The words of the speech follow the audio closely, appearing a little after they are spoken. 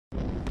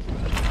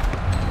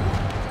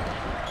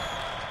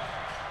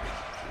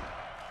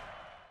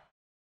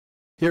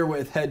Here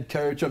with head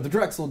coach of the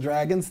Drexel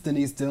Dragons,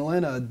 Denise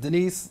Dillon.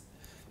 Denise,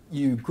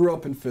 you grew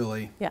up in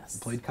Philly. Yes. You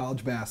played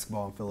college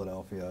basketball in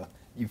Philadelphia.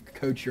 You've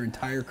coached your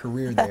entire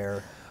career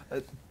there.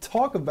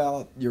 Talk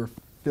about your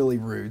Philly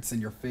roots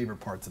and your favorite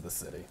parts of the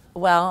city.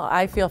 Well,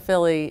 I feel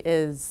Philly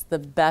is the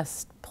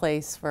best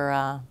place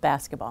for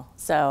basketball.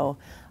 So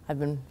I've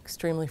been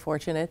extremely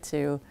fortunate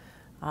to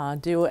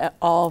do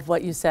all of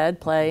what you said,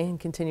 play and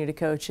continue to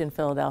coach in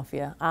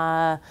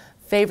Philadelphia.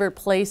 Favorite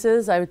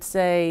places, I would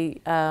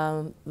say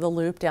the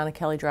Loop down at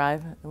Kelly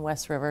Drive in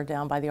West River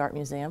down by the Art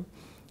Museum.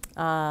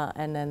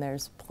 And then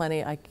there's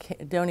plenty,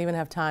 don't even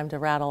have time to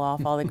rattle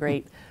off all the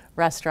great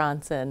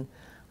restaurants and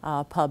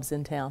pubs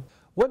in town.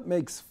 What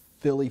makes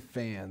Philly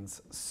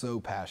fans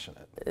so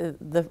passionate?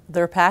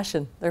 Their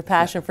passion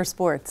for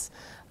sports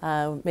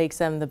makes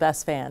them the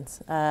best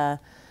fans.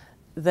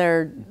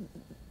 Their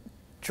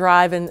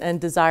drive and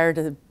desire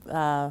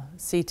to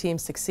see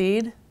teams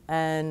succeed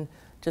and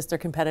just their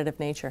competitive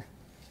nature.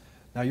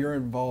 Now you're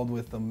involved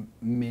with the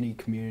many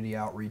community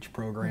outreach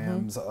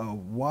programs.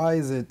 Why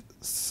is it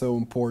so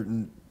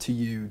important to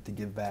you to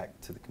give back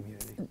to the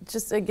community?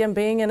 Just again,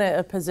 being in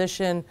a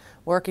position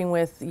working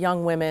with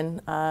young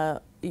women,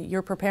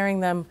 you're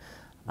preparing them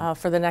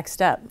for the next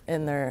step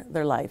in their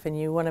life, and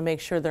you want to make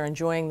sure they're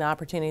enjoying the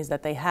opportunities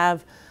that they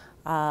have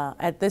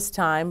at this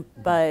time,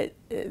 but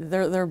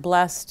they're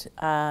blessed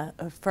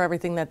for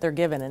everything that they're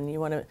given, and you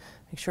want to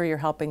make sure you're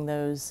helping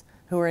those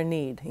who are in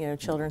need, you know,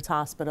 Children's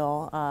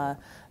Hospital,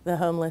 the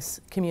homeless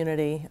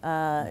community.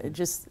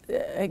 Just,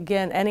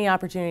 again, any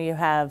opportunity you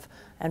have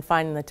and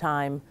finding the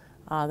time,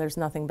 there's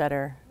nothing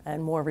better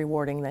and more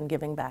rewarding than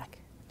giving back.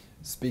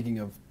 Speaking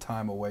of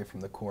time away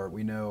from the court,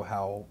 we know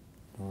how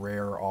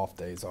rare off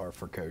days are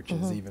for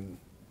coaches, even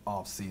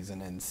off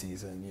season and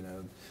season. You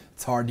know,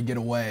 it's hard to get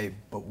away,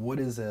 but what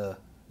is an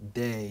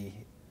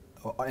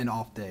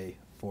off day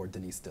for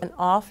Denise Dillon? An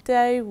off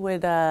day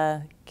would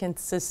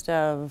consist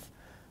of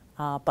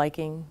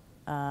biking,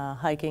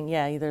 hiking,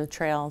 either the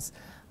trails.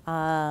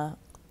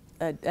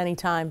 At any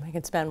time I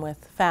can spend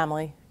with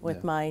family,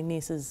 with my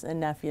nieces and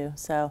nephew,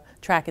 so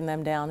tracking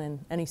them down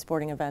in any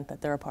sporting event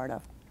that they're a part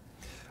of.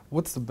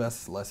 What's the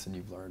best lesson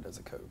you've learned as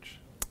a coach?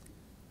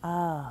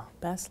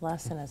 Best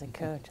lesson as a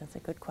coach, that's a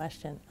good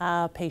question.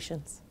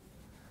 Patience.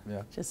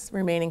 Yeah. Just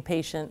remaining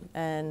patient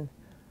and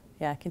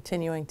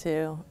continuing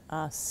to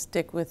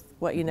stick with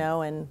what you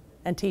know and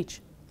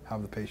teach. How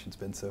have the patients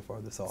been so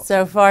far this offseason?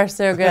 So far,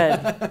 so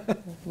good.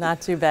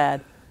 Not too bad.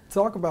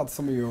 Talk about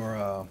some of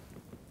your,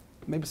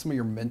 maybe some of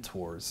your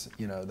mentors,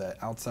 you know, that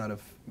outside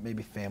of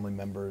maybe family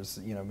members,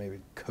 you know, maybe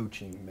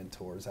coaching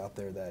mentors out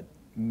there that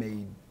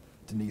made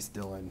Denise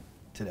Dillon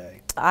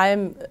today.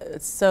 I'm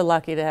so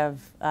lucky to have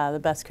the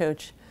best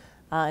coach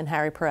in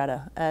Harry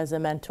Peretta as a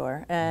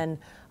mentor, and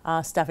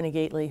Stephanie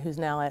Gately, who's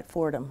now at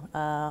Fordham.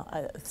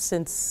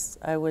 Since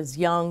I was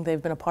young, they've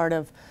been a part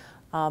of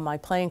my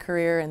playing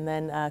career and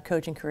then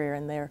coaching career,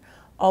 and they're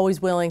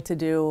always willing to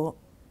do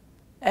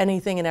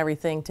anything and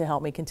everything to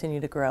help me continue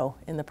to grow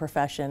in the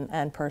profession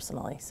and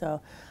personally.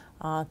 So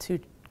two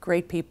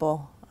great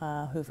people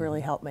who've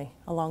really helped me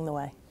along the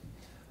way.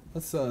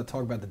 Let's talk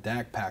about the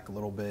DAC Pack a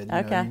little bit. You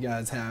Okay.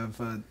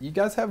 know, you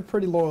guys have a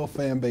pretty loyal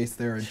fan base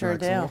there at Sure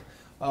Drexel.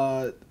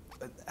 do.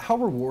 How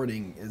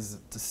rewarding is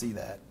it to see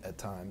that at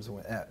times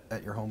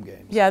at your home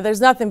games? Yeah, there's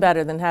nothing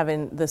better than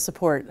having the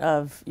support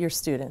of your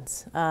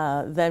students.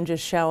 Them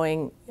just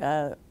showing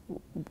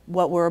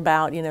what we're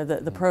about, you know,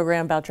 the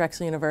program about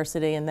Drexel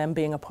University, and them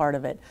being a part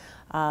of it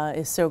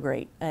is so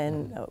great.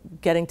 And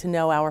getting to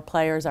know our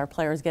players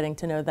getting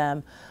to know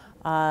them.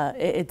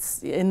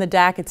 It's in the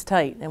DAC, it's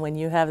tight, and when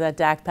you have that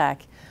DAC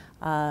Pack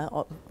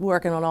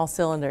working on all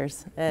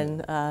cylinders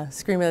and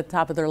screaming at the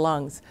top of their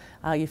lungs,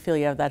 you feel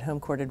you have that home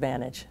court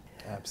advantage.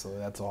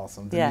 Absolutely, that's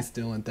awesome. Yeah. Denise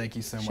Dillon, thank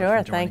you so much Sure,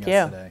 for joining thank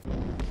us you.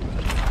 today.